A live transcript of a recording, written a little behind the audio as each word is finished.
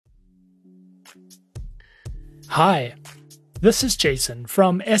Hi, this is Jason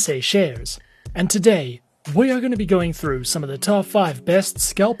from SA Shares, and today we are going to be going through some of the top 5 best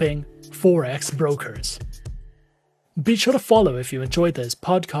scalping Forex brokers. Be sure to follow if you enjoyed this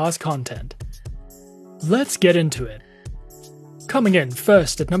podcast content. Let's get into it. Coming in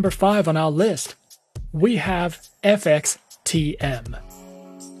first at number 5 on our list, we have FXTM.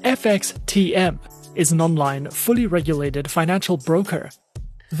 FXTM is an online, fully regulated financial broker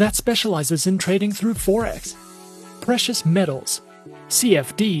that specializes in trading through Forex, precious metals,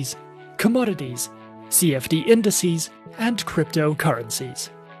 CFDs, commodities, CFD indices, and cryptocurrencies.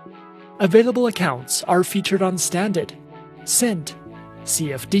 Available accounts are featured on Standard, Cent,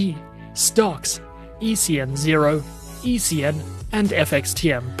 CFD, Stocks, ECN0, ECN, and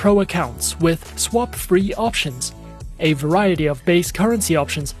FXTM Pro accounts with swap-free options, a variety of base currency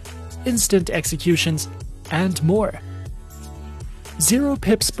options, instant executions, and more. Zero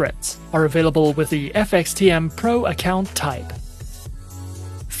pip spreads are available with the FXTM Pro account type.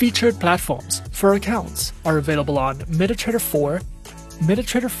 Featured platforms for accounts are available on MetaTrader 4,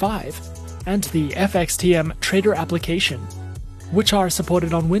 MetaTrader 5, and the FXTM Trader application, which are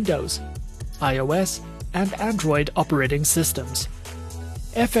supported on Windows, iOS, and Android operating systems.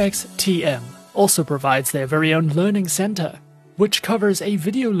 FXTM also provides their very own learning center, which covers a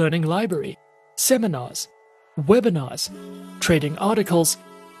video learning library, seminars, webinars, trading articles,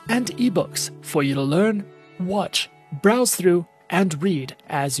 and ebooks for you to learn, watch, browse through, and read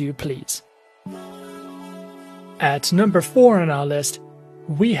as you please. At number 4 on our list,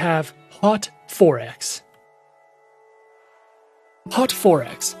 we have Hot Forex. Hot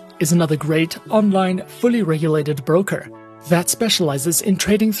Forex is another great online, fully regulated broker that specializes in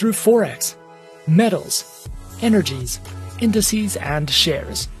trading through Forex, metals, energies, indices, and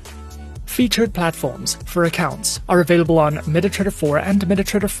shares. Featured platforms for accounts are available on MetaTrader 4 and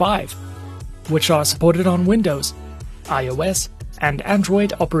MetaTrader 5, which are supported on Windows, iOS, and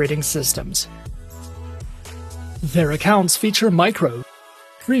Android operating systems. Their accounts feature micro,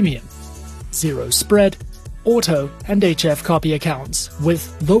 premium, zero spread, auto, and HF copy accounts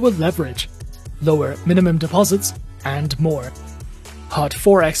with lower leverage, lower minimum deposits, and more. Hot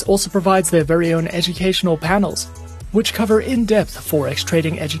Forex also provides their very own educational panels, which cover in-depth Forex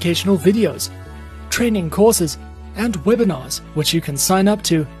trading educational videos, training courses, and webinars which you can sign up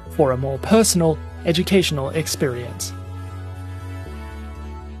to for a more personal, educational experience.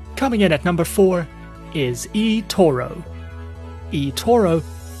 Coming in at number 4 is eToro. eToro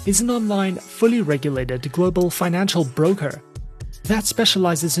is an online, fully regulated global financial broker that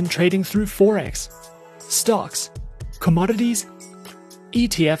specializes in trading through Forex, stocks, commodities,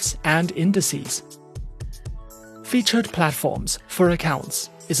 ETFs, and indices. Featured platforms for accounts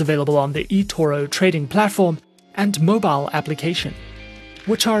is available on the eToro trading platform and mobile application,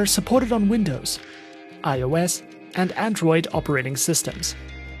 which are supported on Windows, iOS, and Android operating systems.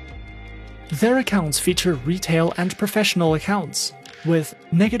 Their accounts feature retail and professional accounts with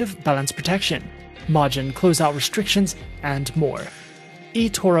negative balance protection, margin closeout restrictions, and more.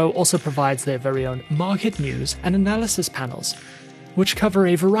 eToro also provides their very own market news and analysis panels, which cover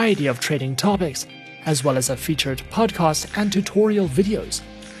a variety of trading topics, as well as a featured podcast and tutorial videos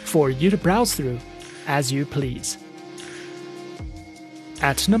for you to browse through as you please.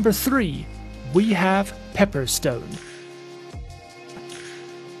 At number 3, we have Pepperstone.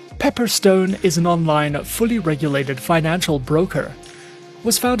 Pepperstone is an online, fully regulated financial broker.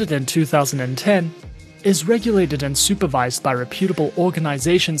 Was founded in 2010, is regulated and supervised by reputable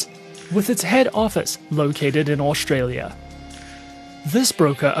organizations, with its head office located in Australia. This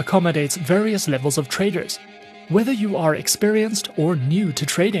broker accommodates various levels of traders. Whether you are experienced or new to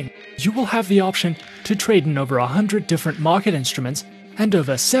trading, you will have the option to trade in over 100 different market instruments and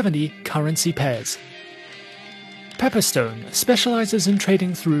over 70 currency pairs. Pepperstone specializes in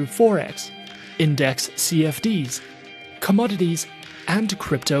trading through Forex, index CFDs, commodities, and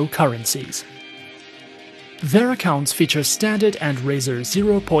cryptocurrencies. Their accounts feature standard and Razor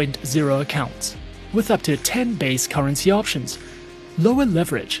 0.0 accounts, with up to 10 base currency options, lower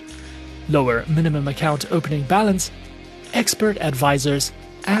leverage, lower minimum account opening balance, expert advisors,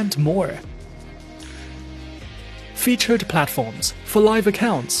 and more. Featured platforms for live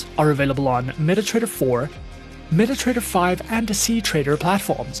accounts are available on MetaTrader 4, MetaTrader 5, and CTrader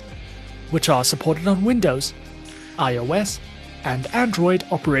platforms, which are supported on Windows, iOS, and Android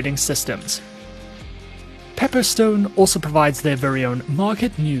operating systems. Pepperstone also provides their very own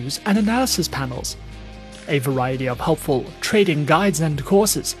market news and analysis panels, a variety of helpful trading guides and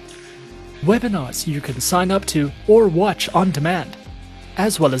courses, webinars you can sign up to or watch on demand,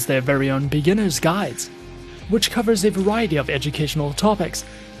 as well as their very own beginner's guides, which covers a variety of educational topics,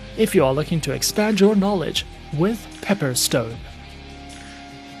 if you are looking to expand your knowledge with Pepperstone.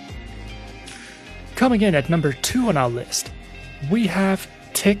 Coming in at number 2 on our list, we have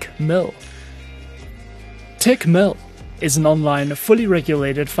Tickmill. Tickmill is an online, fully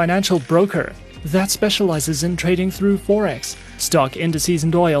regulated financial broker that specializes in trading through Forex, stock indices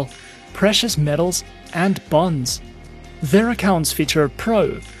and oil, precious metals, and bonds. Their accounts feature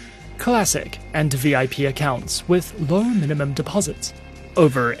Pro, Classic, and VIP accounts with low minimum deposits,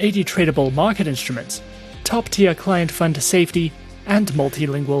 over 80 tradable market instruments, top-tier client fund safety, and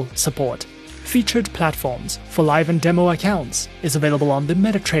multilingual support. Featured platforms for live and demo accounts is available on the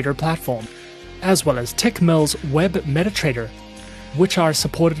MetaTrader platform, as well as Tickmill's Web MetaTrader, which are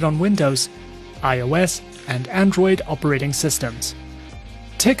supported on Windows, iOS, and Android operating systems.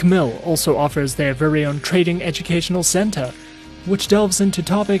 Tickmill also offers their very own trading educational center, which delves into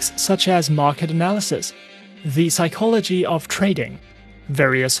topics such as market analysis, the psychology of trading,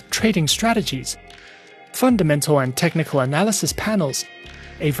 various trading strategies, fundamental and technical analysis panels,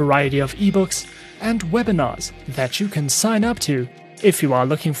 a variety of ebooks, and webinars that you can sign up to if you are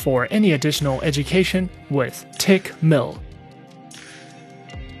looking for any additional education with Tickmill.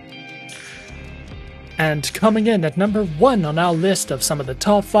 And coming in at number 1 on our list of some of the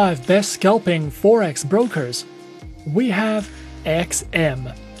top 5 best scalping Forex brokers, we have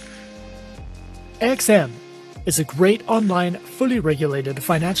XM. XM is a great online, fully regulated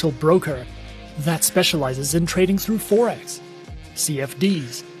financial broker that specializes in trading through Forex,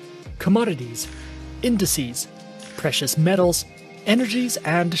 CFDs, commodities, indices, precious metals, energies,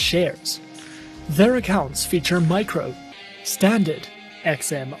 and shares. Their accounts feature micro, standard,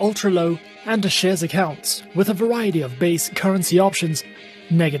 XM ultra low, and shares accounts with a variety of base currency options,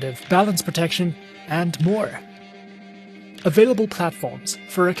 negative balance protection, and more. Available platforms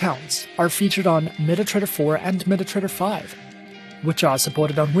for accounts are featured on MetaTrader 4 and MetaTrader 5, which are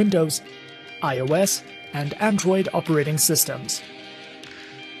supported on Windows, iOS, and Android operating systems.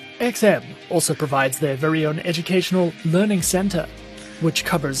 XM also provides their very own educational learning center, which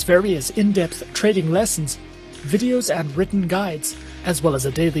covers various in-depth trading lessons, videos and written guides, as well as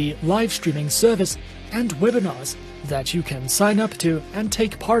a daily live streaming service and webinars that you can sign up to and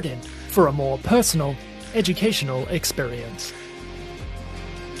take part in for a more personal, educational experience.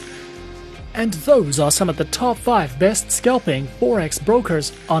 And those are some of the top 5 best scalping Forex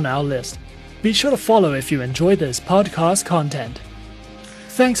brokers on our list. Be sure to follow if you enjoy this podcast content.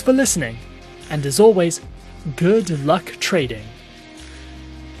 Thanks for listening, and as always, good luck trading.